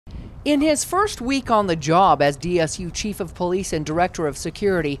In his first week on the job as DSU Chief of Police and Director of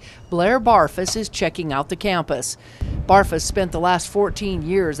Security, Blair Barfuss is checking out the campus. Barfuss spent the last 14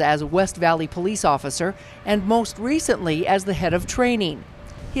 years as a West Valley police officer and most recently as the head of training.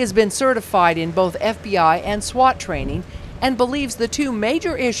 He has been certified in both FBI and SWAT training and believes the two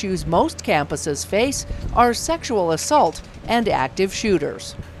major issues most campuses face are sexual assault and active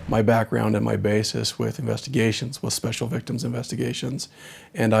shooters. My background and my basis with investigations, with special victims investigations,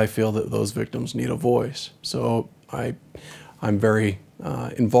 and I feel that those victims need a voice. So I'm very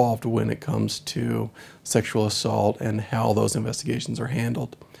involved when it comes to sexual assault and how those investigations are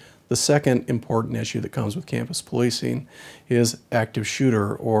handled. The second important issue that comes with campus policing is active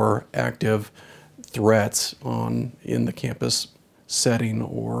shooter or active threats in the campus setting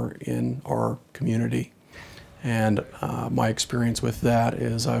or in our community. And my experience with that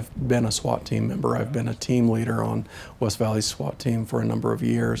is I've been a SWAT team member. I've been a team leader on West Valley's SWAT team for a number of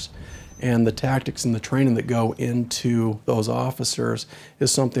years. And the tactics and the training that go into those officers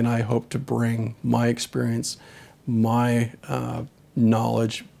is something I hope to bring my experience, my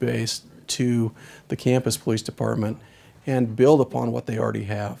knowledge base to the campus police department and build upon what they already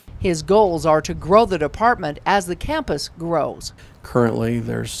have. His goals are to grow the department as the campus grows. Currently,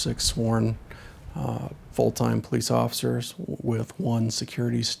 there's 6 sworn full-time police officers with 1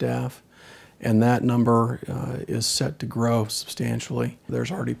 security staff, and that number is set to grow substantially.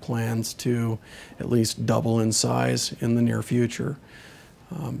 There's already plans to at least double in size in the near future.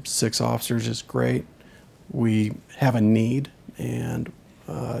 6 officers is great. We have a need and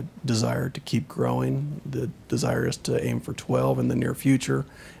desire to keep growing. The desire is to aim for 12 in the near future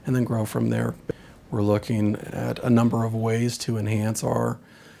and then grow from there. We're looking at a number of ways to enhance our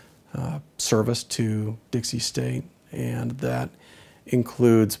service to Dixie State, and that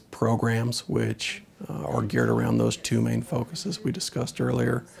includes programs which are geared around those 2 main focuses we discussed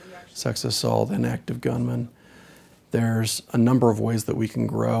earlier, sex assault and active gunmen. There's a number of ways that we can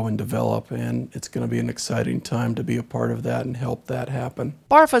grow and develop, and it's going to be an exciting time to be a part of that and help that happen.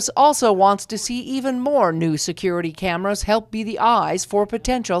 Barfuss also wants to see even more new security cameras help be the eyes for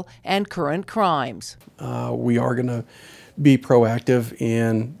potential and current crimes. We are going to be proactive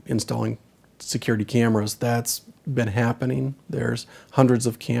in installing security cameras. That's been happening. There's hundreds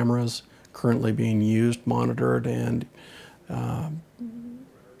of cameras currently being used, monitored, and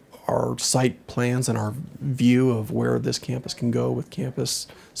our site plans and our view of where this campus can go with campus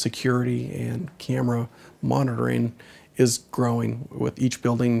security and camera monitoring is growing. With each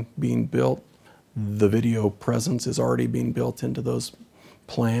building being built, the video presence is already being built into those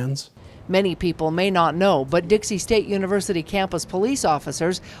plans. Many people may not know, but Dixie State University campus police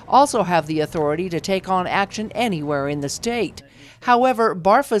officers also have the authority to take on action anywhere in the state. However,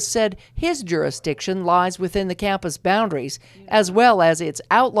 Barfuss said his jurisdiction lies within the campus boundaries, as well as its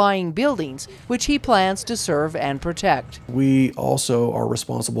outlying buildings, which he plans to serve and protect. We also are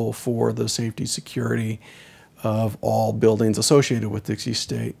responsible for the safety security of all buildings associated with Dixie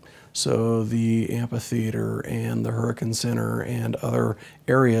State. So the amphitheater and the Hurricane Center and other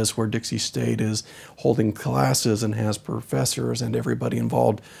areas where Dixie State is holding classes and has professors and everybody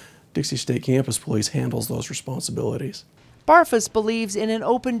involved, Dixie State Campus Police handles those responsibilities. Barfuss believes in an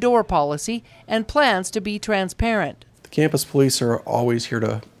open door policy and plans to be transparent. The campus police are always here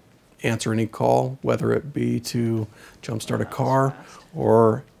to answer any call, whether it be to jumpstart a car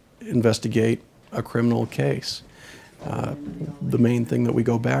or investigate a criminal case. The main thing that we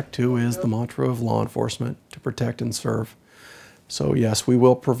go back to is the mantra of law enforcement, to protect and serve. So yes, we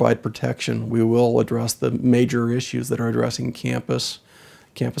will provide protection. We will address the major issues that are addressing campuses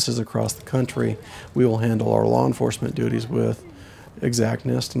across the country. We will handle our law enforcement duties with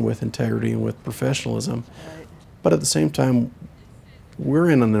exactness and with integrity and with professionalism. But at the same time, we're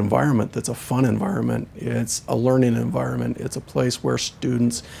in an environment that's a fun environment. It's a learning environment. It's a place where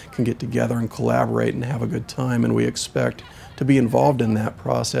students can get together and collaborate and have a good time, and we expect to be involved in that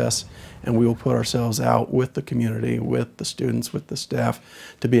process, and we will put ourselves out with the community, with the students, with the staff,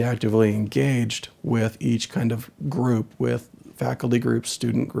 to be actively engaged with each kind of group, with faculty groups,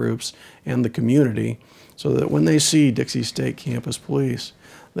 student groups, and the community, so that when they see Dixie State Campus Police,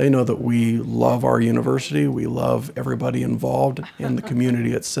 they know that we love our university, we love everybody involved in the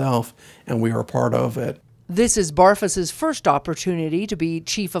community itself, and we are part of it. This is Barfuss's first opportunity to be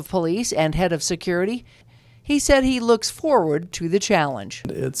Chief of Police and Head of Security. He said he looks forward to the challenge.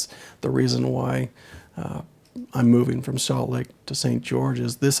 It's the reason why I'm moving from Salt Lake to St. George.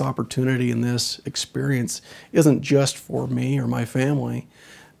 Is this opportunity and this experience isn't just for me or my family,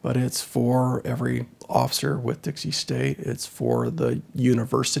 but it's for every officer with Dixie State. It's for the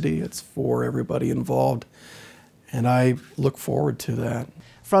university. It's for everybody involved. and I look forward to that.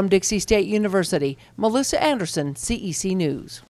 From Dixie State University, Melissa Anderson, CEC News.